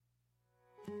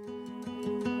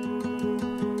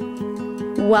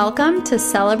Welcome to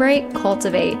Celebrate,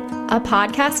 Cultivate, a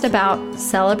podcast about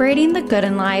celebrating the good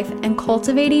in life and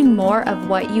cultivating more of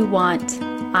what you want.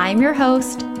 I'm your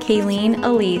host, Kayleen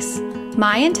Elise.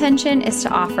 My intention is to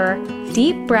offer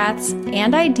deep breaths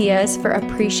and ideas for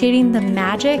appreciating the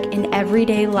magic in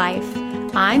everyday life.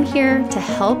 I'm here to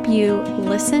help you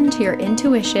listen to your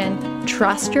intuition,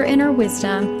 trust your inner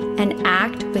wisdom, and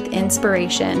act with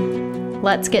inspiration.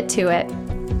 Let's get to it.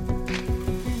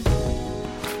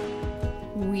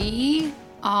 We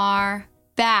are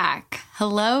back.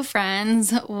 Hello,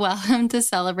 friends. Welcome to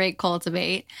Celebrate,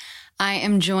 Cultivate. I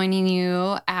am joining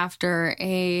you after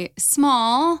a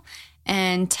small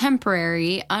and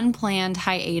temporary unplanned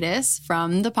hiatus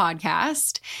from the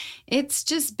podcast. It's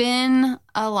just been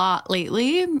a lot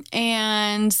lately,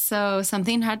 and so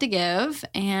something had to give,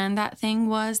 and that thing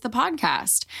was the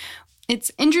podcast.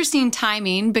 It's interesting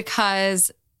timing because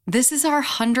this is our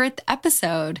 100th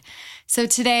episode. So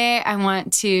today I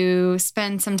want to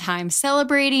spend some time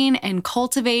celebrating and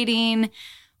cultivating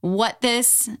what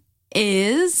this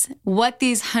is, what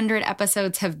these 100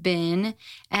 episodes have been,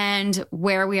 and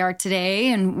where we are today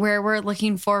and where we're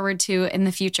looking forward to in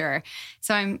the future.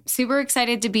 So I'm super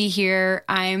excited to be here.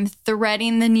 I'm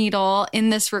threading the needle in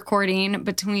this recording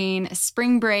between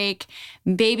spring break,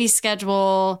 baby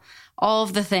schedule, all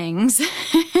of the things.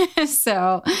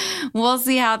 So we'll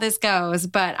see how this goes,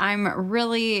 but I'm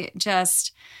really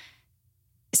just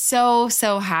so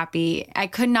happy. I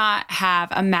could not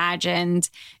have imagined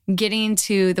getting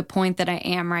to the point that I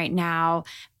am right now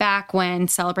back when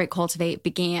Celebrate Cultivate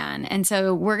began. And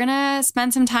so we're going to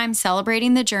spend some time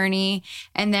celebrating the journey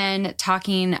and then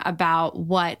talking about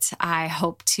what I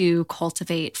hope to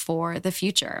cultivate for the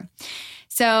future.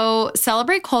 So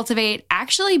Celebrate Cultivate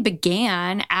actually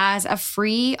began as a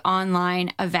free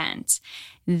online event.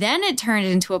 Then it turned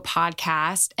into a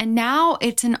podcast, and now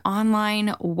it's an online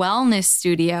wellness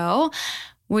studio,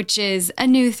 which is a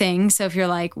new thing. So if you're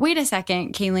like, wait a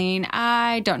second, Kayleen,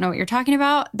 I don't know what you're talking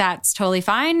about, that's totally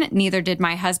fine. Neither did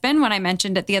my husband when I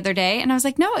mentioned it the other day. And I was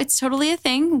like, no, it's totally a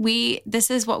thing.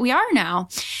 This is what we are now.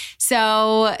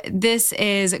 So this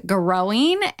is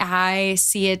growing. I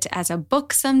see it as a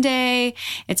book someday.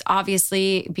 It's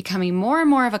obviously becoming more and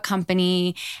more of a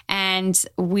company, and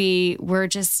we're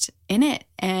just in it,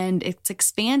 and it's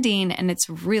expanding, and it's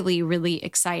really, really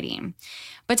exciting.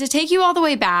 But to take you all the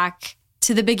way back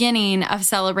to the beginning of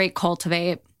Celebrate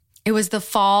Cultivate, it was the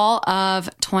fall of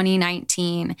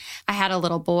 2019. I had a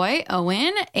little boy,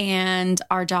 Owen, and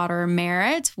our daughter,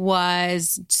 Merritt,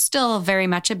 was still very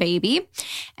much a baby.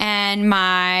 And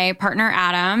my partner,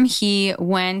 Adam, he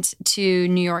went to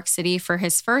New York City for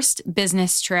his first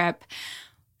business trip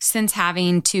since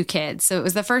having two kids. So it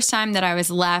was the first time that I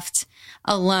was left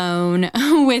alone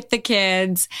with the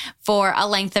kids for a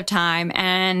length of time.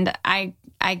 And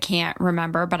I can't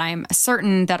remember, but I'm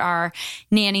certain that our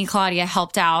nanny, Claudia,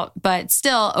 helped out. But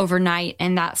still, overnight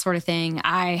and that sort of thing,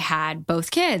 I had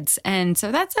both kids. And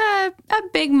so that's a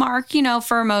big mark,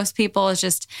 for most people, is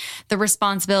just the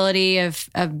responsibility of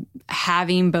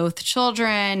having both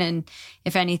children. And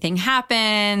if anything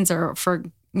happens, or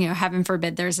heaven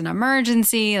forbid, there's an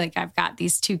emergency, like I've got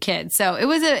these two kids. So it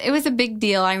was a big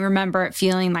deal. I remember it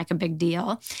feeling like a big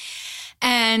deal.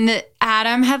 And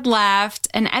Adam had left.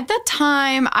 And at the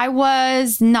time, I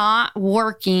was not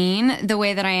working the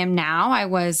way that I am now. I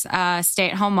was a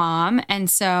stay-at-home mom.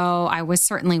 And so I was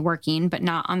certainly working, but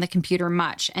not on the computer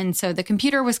much. And so the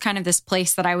computer was kind of this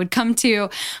place that I would come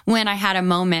to when I had a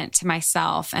moment to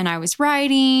myself. And I was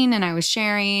writing and I was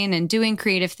sharing and doing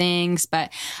creative things,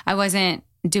 but I wasn't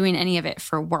doing any of it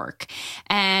for work.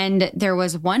 And there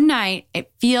was one night,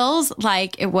 it feels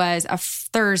like it was a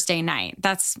Thursday night.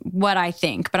 That's what I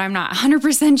think, but I'm not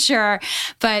 100% sure.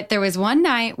 But there was one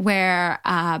night where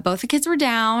both the kids were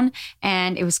down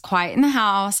and it was quiet in the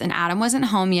house and Adam wasn't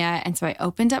home yet. And so I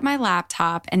opened up my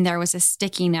laptop and there was a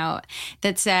sticky note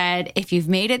that said, if you've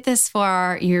made it this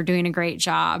far, you're doing a great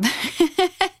job.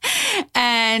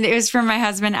 And it was from my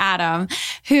husband, Adam,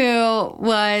 who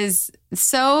was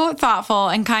so thoughtful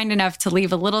and kind enough to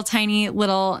leave a tiny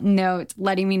little note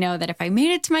letting me know that if I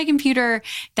made it to my computer,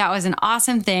 that was an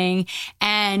awesome thing.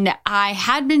 And I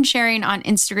had been sharing on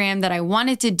Instagram that I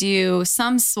wanted to do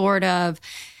some sort of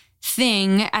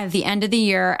thing at the end of the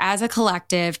year as a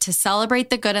collective to celebrate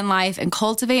the good in life and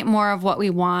cultivate more of what we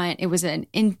want. It was an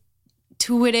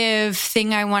intuitive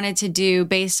thing I wanted to do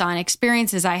based on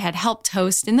experiences I had helped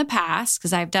host in the past,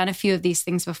 because I've done a few of these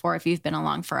things before. If you've been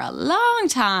along for a long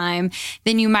time,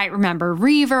 then you might remember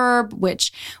Reverb,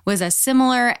 which was a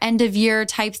similar end of year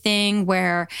type thing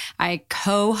where I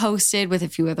co-hosted with a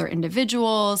few other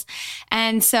individuals.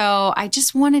 And so I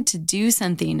just wanted to do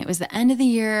something. It was the end of the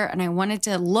year and I wanted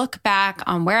to look back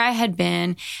on where I had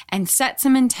been and set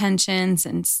some intentions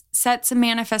and set some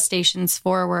manifestations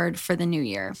forward for the new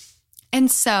year. And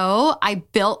so I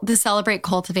built the Celebrate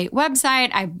Cultivate website.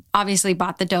 I obviously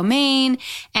bought the domain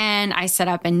and I set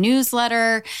up a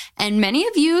newsletter, and many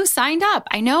of you signed up.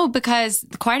 I know, because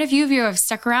quite a few of you have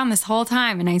stuck around this whole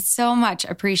time and I so much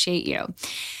appreciate you.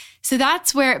 So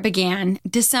that's where it began.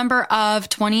 December of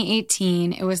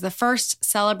 2018, it was the first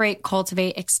Celebrate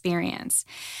Cultivate experience.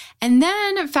 And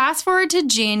then fast forward to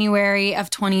January of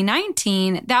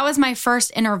 2019, that was my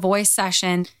first inner voice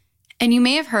session. And you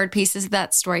may have heard pieces of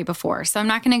that story before, so I'm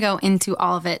not going to go into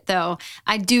all of it, though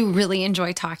I do really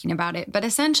enjoy talking about it. But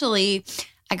essentially,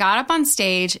 I got up on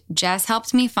stage, Jess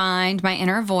helped me find my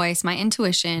inner voice, my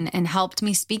intuition, and helped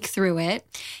me speak through it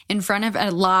in front of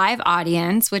a live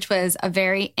audience, which was a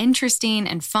very interesting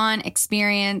and fun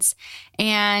experience.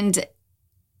 And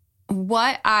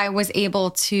what I was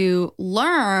able to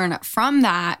learn from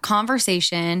that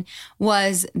conversation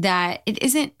was that it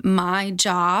isn't my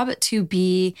job to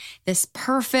be this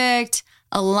perfect,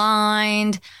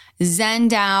 aligned,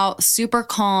 zenned out, super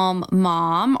calm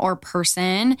mom or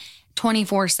person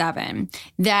 24/7.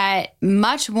 That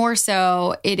much more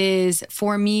so it is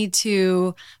for me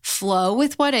to flow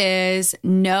with what is,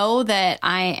 know that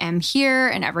I am here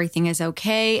and everything is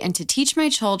okay, and to teach my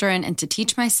children and to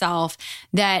teach myself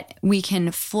that we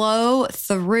can flow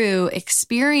through,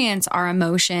 experience our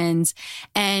emotions,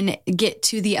 and get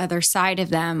to the other side of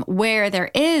them where there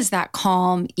is that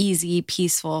calm, easy,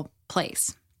 peaceful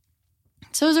place.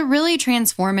 So it was a really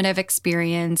transformative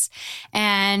experience,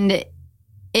 and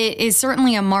it is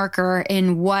certainly a marker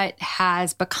in what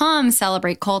has become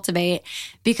Celebrate Cultivate,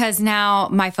 because now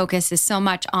my focus is so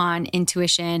much on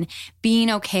intuition,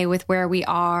 being okay with where we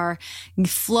are,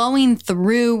 flowing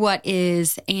through what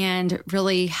is, and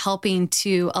really helping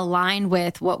to align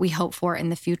with what we hope for in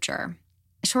the future.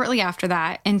 Shortly after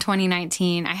that, in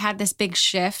 2019, I had this big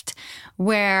shift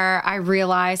where I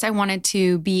realized I wanted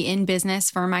to be in business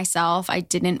for myself. I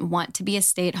didn't want to be a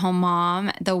stay-at-home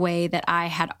mom the way that I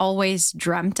had always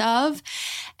dreamt of.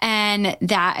 And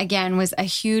that, again, was a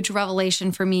huge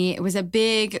revelation for me. It was a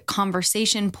big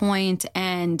conversation point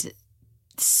and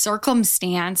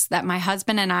circumstance that my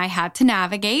husband and I had to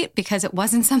navigate, because it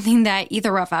wasn't something that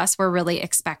either of us were really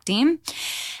expecting.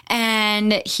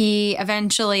 And he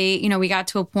eventually, we got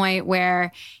to a point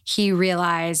where he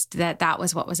realized that that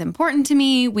was what was important to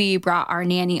me. We brought our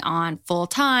nanny on full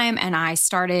time, and I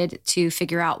started to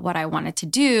figure out what I wanted to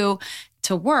do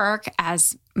to work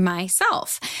as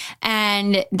myself.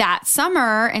 And that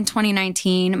summer in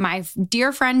 2019, my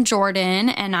dear friend Jordan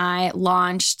and I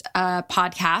launched a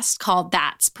podcast called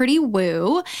That's Pretty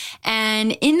Woo.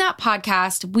 And in that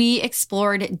podcast, we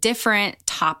explored different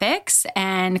topics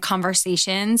and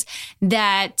conversations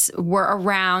that were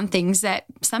around things that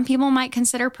some people might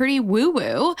consider pretty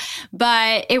woo-woo.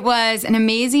 But it was an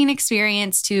amazing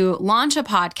experience to launch a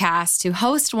podcast, to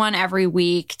host one every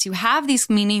week, to have these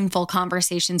meaningful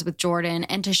conversations with Jordan,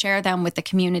 and to share them with the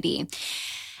community.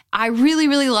 I really,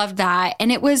 really loved that.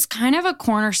 And it was kind of a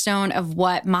cornerstone of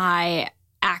what my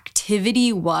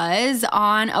activity was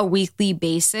on a weekly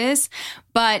basis,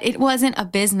 but it wasn't a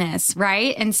business,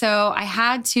 right? And so I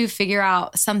had to figure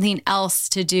out something else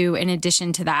to do in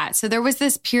addition to that. So there was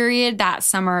this period that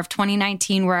summer of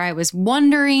 2019 where I was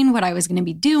wondering what I was going to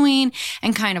be doing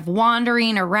and kind of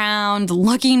wandering around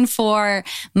looking for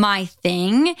my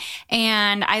thing.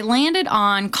 And I landed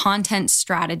on content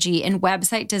strategy and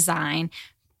website design,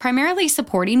 primarily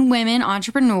supporting women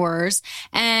entrepreneurs.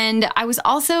 And I was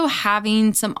also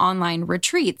having some online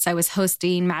retreats. I was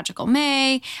hosting Magical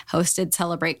May, hosted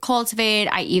Celebrate Cultivate.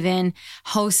 I even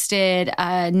hosted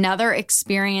another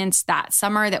experience that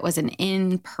summer that was an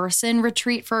in-person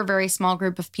retreat for a very small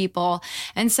group of people.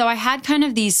 And so I had kind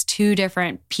of these two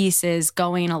different pieces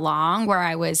going along, where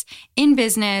I was in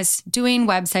business, doing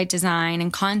website design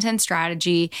and content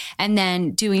strategy, and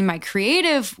then doing my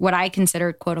creative, what I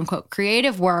consider quote unquote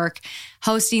creative work,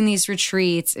 hosting these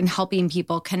retreats and helping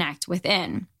people connect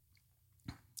within.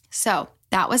 So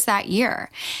that was that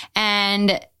year.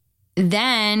 And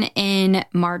then in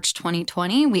March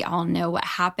 2020, we all know what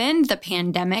happened. The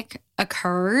pandemic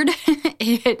occurred.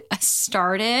 It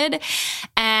started.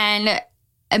 And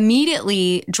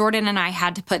immediately, Jordan and I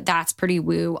had to put That's Pretty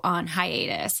Woo on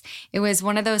hiatus. It was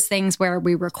one of those things where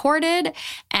we recorded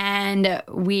and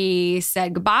we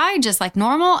said goodbye, just like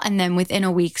normal. And then within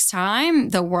a week's time,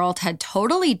 the world had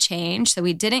totally changed. So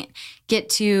we didn't get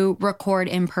to record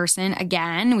in person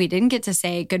again. We didn't get to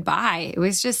say goodbye. It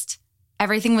was just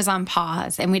everything was on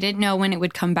pause and we didn't know when it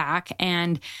would come back.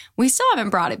 And we still haven't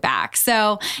brought it back.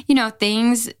 So,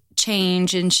 things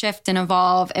change and shift and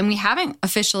evolve. And we haven't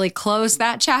officially closed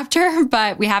that chapter,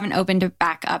 but we haven't opened it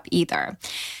back up either.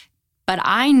 But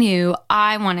I knew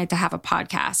I wanted to have a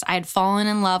podcast. I had fallen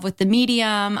in love with the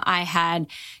medium. I had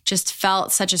just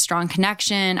felt such a strong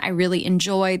connection. I really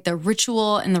enjoyed the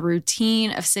ritual and the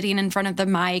routine of sitting in front of the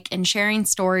mic and sharing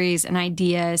stories and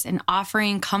ideas and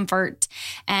offering comfort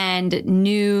and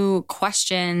new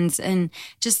questions. And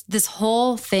just this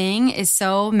whole thing is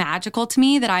so magical to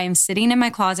me that I am sitting in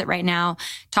my closet right now,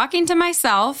 talking to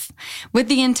myself with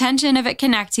the intention of it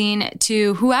connecting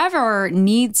to whoever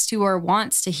needs to or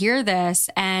wants to hear this.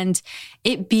 And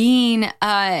it being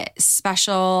a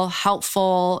special,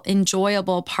 helpful,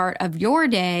 enjoyable part of your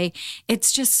day,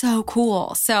 it's just so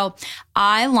cool. So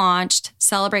I launched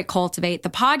Celebrate Cultivate, the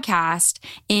podcast,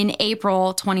 in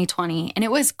April 2020, and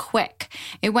it was quick.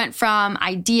 It went from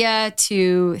idea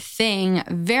to thing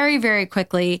very, very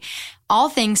quickly, all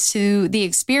thanks to the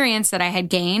experience that I had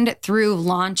gained through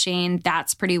launching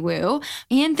That's Pretty Woo,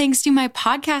 and thanks to my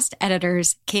podcast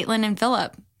editors, Caitlin and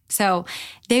Philip. So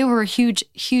they were a huge,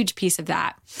 huge piece of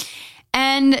that.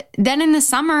 And then in the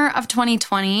summer of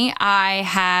 2020, I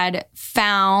had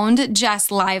found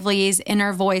Jess Lively's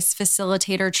Inner Voice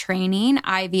Facilitator Training,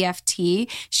 IVFT.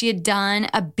 She had done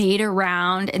a beta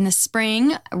round in the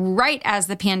spring, right as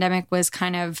the pandemic was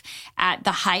kind of at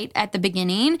the height at the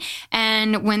beginning.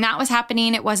 And when that was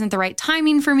happening, it wasn't the right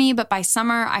timing for me. But by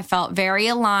summer, I felt very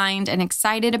aligned and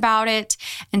excited about it.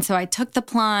 And so I took the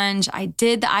plunge. I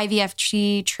did the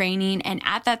IVFT training. And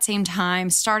at that same time,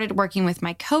 started working with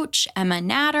my coach, Emma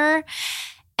Natter.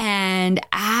 And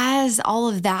as all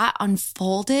of that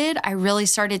unfolded, I really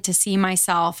started to see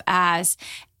myself as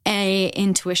a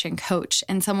intuition coach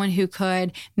and someone who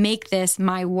could make this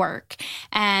my work.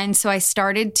 And so I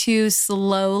started to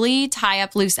slowly tie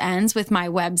up loose ends with my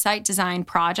website design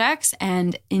projects.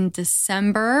 And in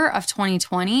December of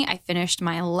 2020, I finished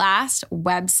my last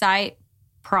website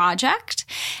project.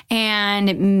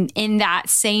 And in that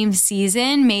same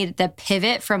season, made the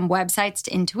pivot from websites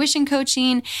to intuition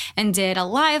coaching and did a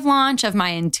live launch of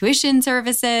my intuition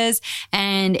services.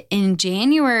 And in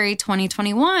January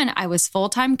 2021, I was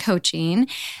full-time coaching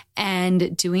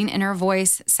and doing inner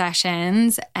voice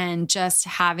sessions and just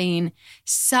having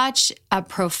such a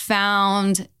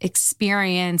profound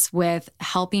experience with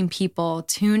helping people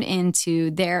tune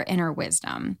into their inner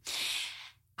wisdom.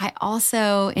 I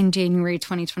also, in January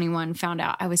 2021, found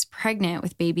out I was pregnant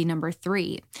with baby number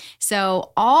 3.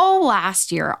 So all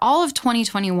last year, all of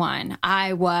 2021,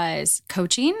 I was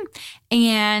coaching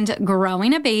and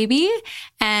growing a baby.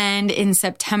 And in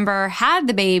September, had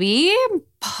the baby,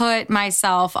 put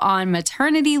myself on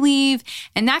maternity leave.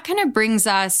 And that kind of brings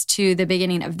us to the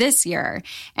beginning of this year.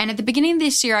 And at the beginning of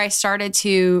this year, I started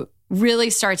to really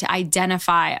start to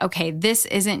identify, okay, this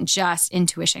isn't just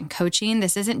intuition coaching.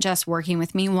 This isn't just working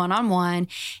with me one-on-one.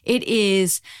 It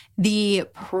is the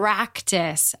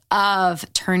practice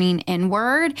of turning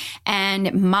inward.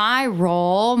 And my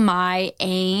role, my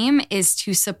aim is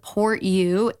to support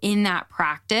you in that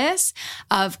practice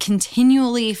of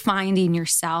continually finding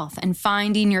yourself and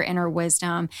finding your inner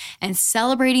wisdom and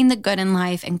celebrating the good in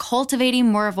life and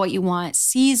cultivating more of what you want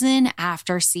season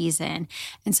after season.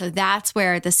 And so that's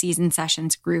where the season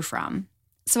sessions grew from.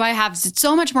 So I have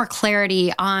so much more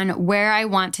clarity on where I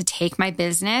want to take my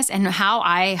business and how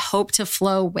I hope to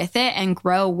flow with it and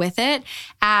grow with it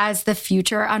as the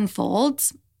future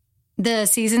unfolds. The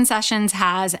season sessions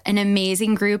has an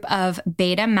amazing group of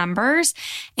beta members,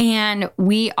 and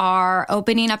we are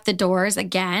opening up the doors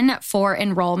again for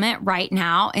enrollment right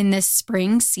now in this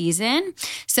spring season.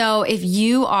 So if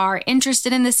you are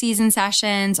interested in the season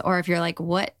sessions, or if you're like,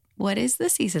 what is the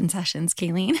season sessions,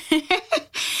 Kayleen?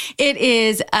 It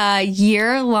is a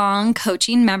year-long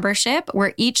coaching membership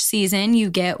where each season you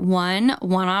get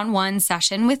one-on-one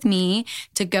session with me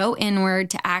to go inward,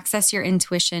 to access your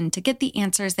intuition, to get the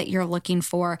answers that you're looking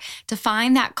for, to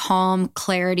find that calm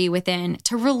clarity within,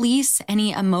 to release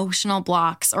any emotional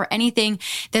blocks or anything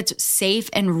that's safe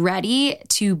and ready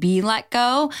to be let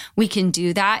go. We can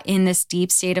do that in this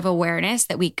deep state of awareness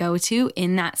that we go to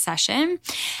in that session.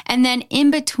 And then in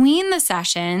between the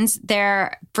sessions,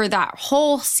 for that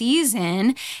whole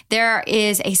season, there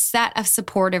is a set of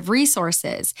supportive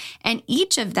resources. And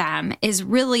each of them is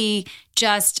really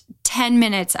just 10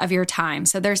 minutes of your time.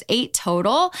 So there's 8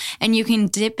 total, and you can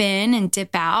dip in and dip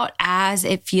out as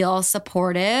it feels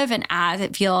supportive and as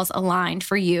it feels aligned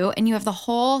for you. And you have the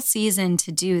whole season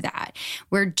to do that.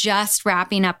 We're just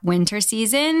wrapping up winter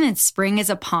season and spring is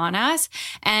upon us.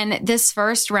 And this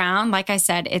first round, like I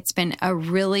said, it's been a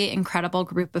really incredible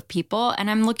group of people.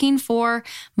 And I'm looking for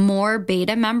more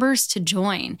beta members to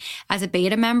join. As a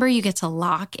beta member, you get to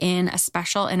lock in a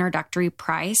special introductory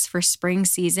price for spring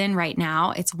season right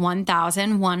now. It's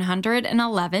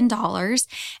 $1,111,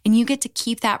 and you get to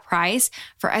keep that price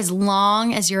for as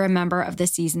long as you're a member of the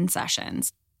season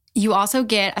sessions. You also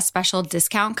get a special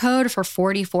discount code for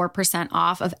 44%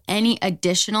 off of any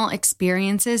additional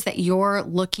experiences that you're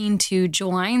looking to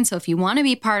join. So if you want to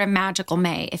be part of Magical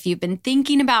May, if you've been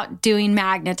thinking about doing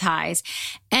Magnetize,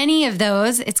 any of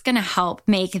those, it's going to help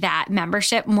make that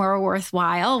membership more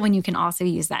worthwhile when you can also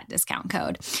use that discount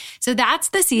code. So that's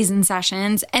the season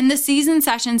sessions. And the season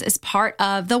sessions is part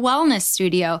of the Wellness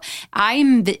Studio.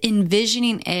 I'm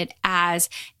envisioning it as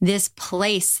this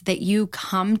place that you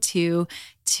come to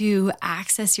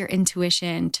access your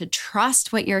intuition, to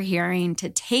trust what you're hearing, to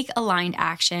take aligned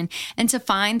action, and to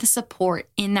find the support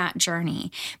in that journey.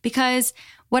 Because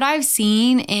what I've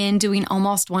seen in doing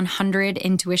almost 100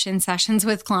 intuition sessions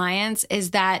with clients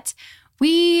is that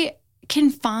we can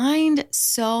find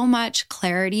so much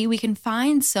clarity. We can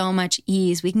find so much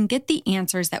ease. We can get the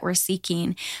answers that we're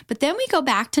seeking. But then we go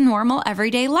back to normal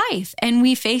everyday life and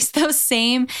we face those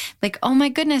same, like, oh my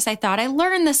goodness, I thought I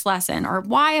learned this lesson, or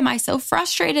why am I so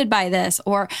frustrated by this,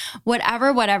 or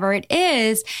whatever it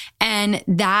is. And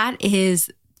that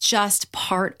is just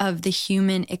part of the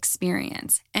human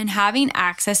experience. And having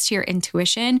access to your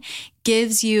intuition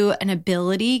gives you an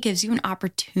ability, gives you an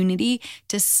opportunity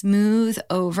to smooth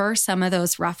over some of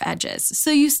those rough edges. So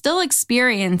you still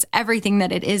experience everything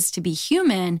that it is to be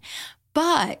human,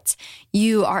 but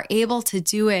you are able to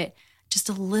do it just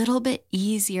a little bit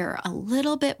easier, a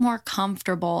little bit more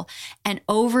comfortable. And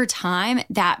over time,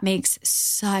 that makes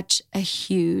such a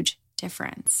huge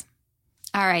difference.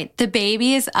 All right, the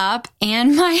baby is up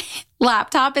and my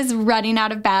laptop is running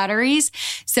out of batteries.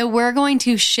 So we're going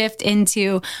to shift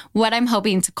into what I'm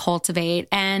hoping to cultivate.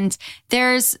 And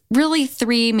there's really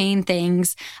 3 main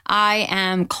things. I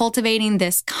am cultivating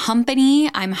this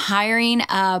company. I'm hiring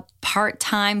a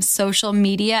part-time social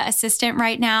media assistant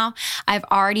right now. I've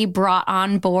already brought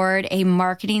on board a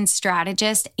marketing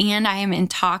strategist, and I am in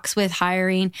talks with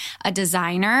hiring a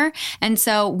designer. And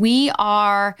so we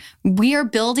are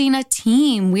building a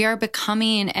team. We are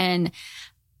becoming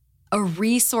a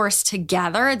resource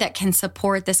together that can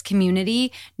support this community,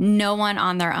 no one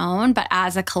on their own, but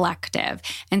as a collective.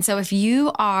 And so if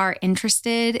you are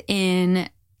interested in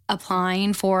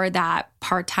applying for that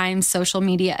part-time social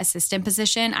media assistant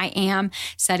position, I am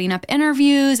setting up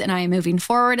interviews and I am moving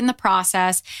forward in the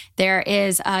process. There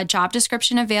is a job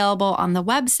description available on the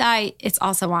website. It's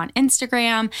also on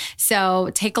Instagram. So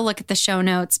take a look at the show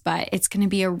notes, but it's going to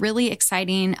be a really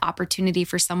exciting opportunity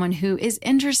for someone who is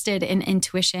interested in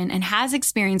intuition and has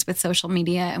experience with social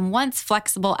media and wants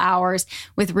flexible hours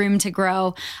with room to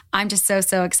grow. I'm just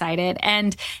so excited.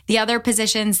 And the other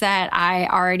positions that I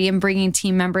already am bringing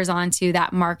team members onto,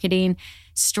 that marketing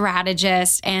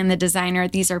strategist and the designer,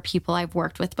 these are people I've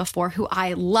worked with before who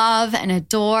I love and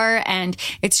adore. And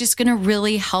it's just going to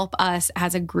really help us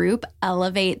as a group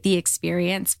elevate the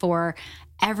experience for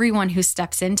everyone who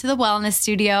steps into the Wellness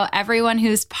Studio, everyone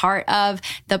who's part of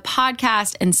the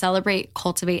podcast, and Celebrate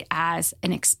Cultivate as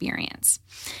an experience.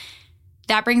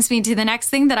 That brings me to the next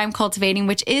thing that I'm cultivating,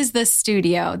 which is the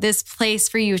studio, this place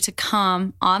for you to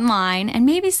come online and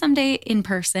maybe someday in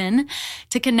person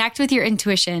to connect with your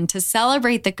intuition, to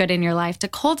celebrate the good in your life, to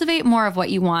cultivate more of what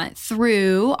you want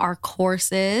through our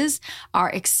courses, our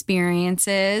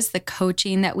experiences, the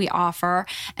coaching that we offer,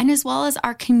 and as well as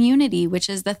our community, which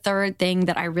is the third thing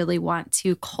that I really want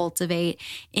to cultivate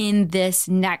in this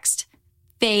next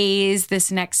phase,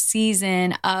 this next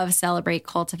season of Celebrate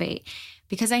Cultivate.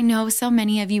 Because I know so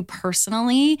many of you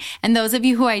personally, and those of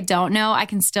you who I don't know, I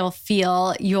can still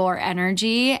feel your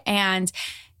energy. And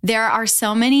there are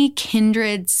so many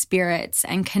kindred spirits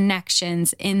and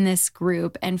connections in this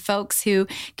group, and folks who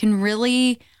can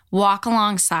really walk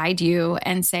alongside you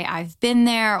and say, I've been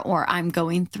there, or I'm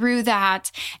going through that,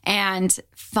 and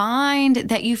find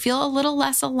that you feel a little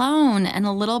less alone and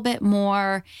a little bit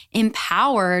more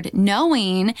empowered,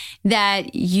 knowing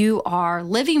that you are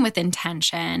living with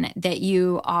intention, that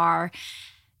you are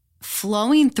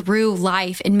flowing through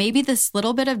life in maybe this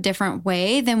little bit of different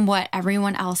way than what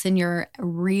everyone else in your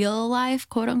real life,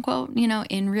 quote unquote,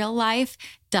 in real life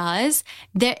does,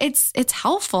 that it's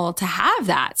helpful to have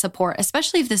that support,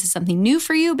 especially if this is something new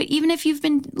for you. But even if you've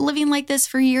been living like this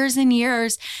for years and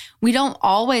years, we don't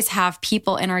always have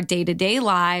people in our day-to-day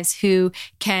lives who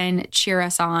can cheer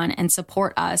us on and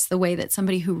support us the way that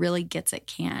somebody who really gets it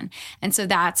can. And so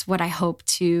that's what I hope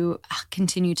to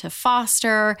continue to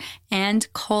foster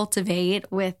and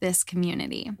cultivate with this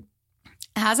community.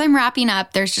 As I'm wrapping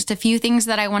up, there's just a few things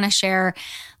that I want to share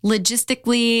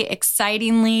logistically,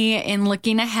 excitingly, in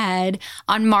looking ahead.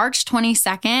 On March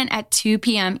 22nd at 2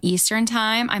 p.m. Eastern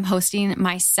Time, I'm hosting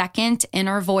my second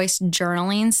Inner Voice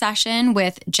journaling session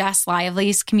with Jess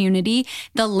Lively's community,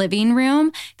 The Living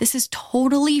Room. This is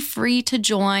totally free to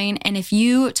join. And if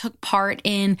you took part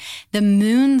in the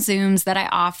Moon Zooms that I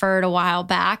offered a while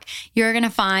back, you're going to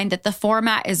find that the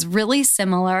format is really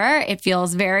similar. It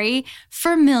feels very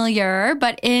familiar,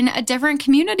 but in a different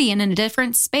community and in a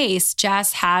different space.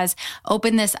 Jess has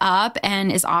opened this up and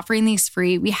is offering these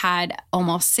free. We had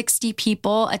almost 60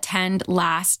 people attend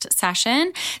last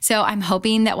session. So I'm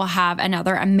hoping that we'll have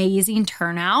another amazing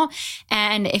turnout.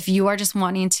 And if you are just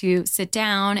wanting to sit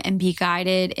down and be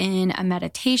guided in a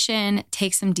meditation,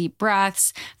 take some deep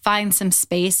breaths, find some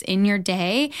space in your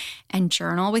day and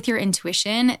journal with your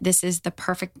intuition, this is the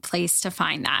perfect place to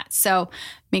find that. So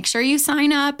make sure you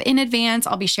sign up in advance.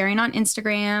 I'll be sharing on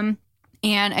Instagram.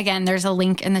 And again, there's a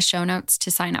link in the show notes to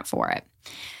sign up for it.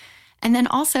 And then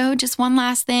also, just one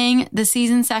last thing, the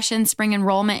season session spring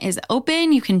enrollment is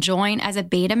open. You can join as a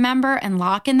beta member and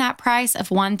lock in that price of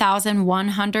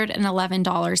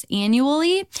 $1,111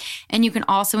 annually. And you can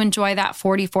also enjoy that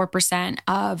 44%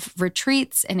 of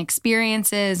retreats and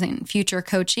experiences and future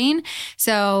coaching.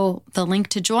 So the link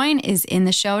to join is in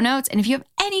the show notes. And if you have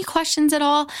any questions at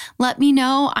all, let me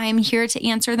know. I am here to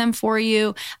answer them for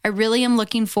you. I really am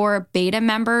looking for beta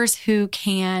members who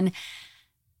can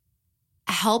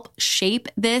help shape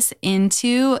this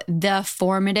into the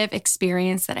formative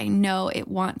experience that I know it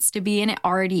wants to be, and it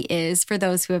already is for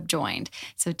those who have joined.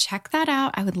 So check that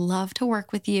out. I would love to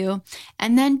work with you.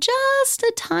 And then just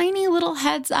a tiny little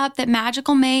heads up that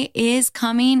Magical May is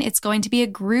coming. It's going to be a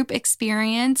group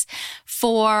experience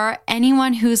for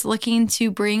anyone who's looking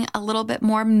to bring a little bit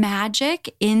more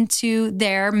magic into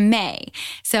their May.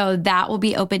 So that will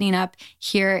be opening up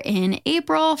here in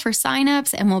April for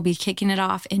signups, and we'll be kicking it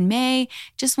off in May.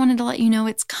 Just wanted to let you know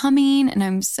it's coming, and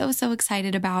I'm so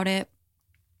excited about it.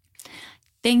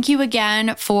 Thank you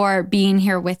again for being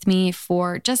here with me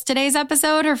for just today's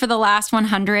episode or for the last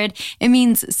 100. It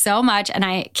means so much, and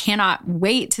I cannot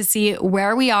wait to see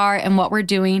where we are and what we're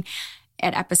doing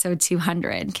at episode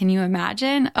 200. Can you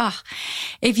imagine?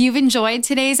 If you've enjoyed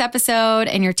today's episode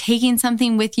and you're taking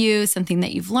something with you, something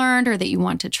that you've learned or that you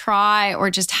want to try,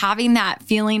 or just having that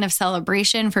feeling of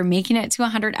celebration for making it to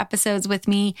 100 episodes with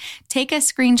me, take a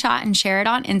screenshot and share it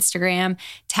on Instagram.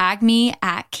 Tag me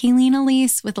at Kayleen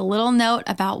Elise with a little note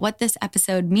about what this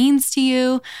episode means to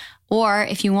you. Or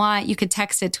if you want, you could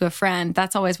text it to a friend.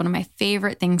 That's always one of my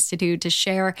favorite things to do, to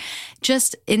share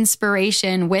just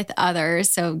inspiration with others.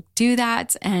 So do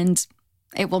that and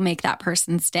it will make that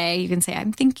person's day. You can say,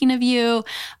 I'm thinking of you,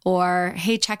 or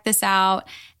hey, check this out.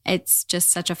 It's just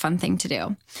such a fun thing to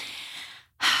do.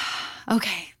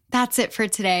 Okay. That's it for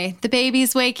today. The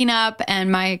baby's waking up and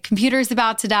my computer's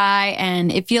about to die and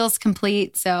it feels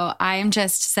complete. So I am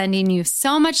just sending you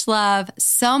so much love,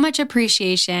 so much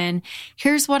appreciation.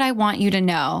 Here's what I want you to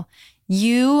know.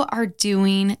 You are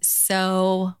doing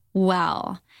so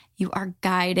well. You are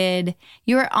guided.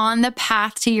 You are on the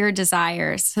path to your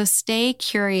desires. So stay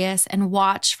curious and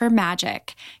watch for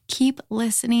magic. Keep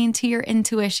listening to your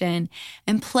intuition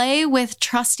and play with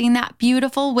trusting that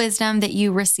beautiful wisdom that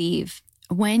you receive.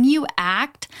 When you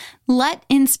act, let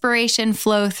inspiration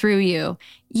flow through you,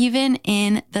 even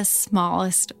in the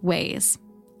smallest ways.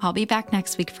 I'll be back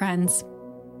next week, friends.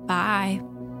 Bye.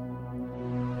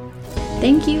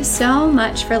 Thank you so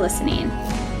much for listening.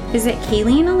 Visit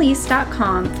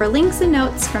KayleenElise.com for links and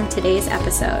notes from today's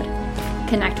episode.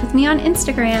 Connect with me on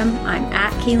Instagram. I'm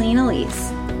at Kayleen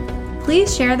Elise.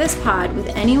 Please share this pod with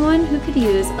anyone who could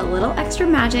use a little extra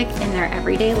magic in their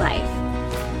everyday life.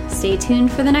 Stay tuned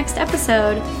for the next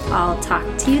episode. I'll talk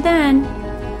to you then.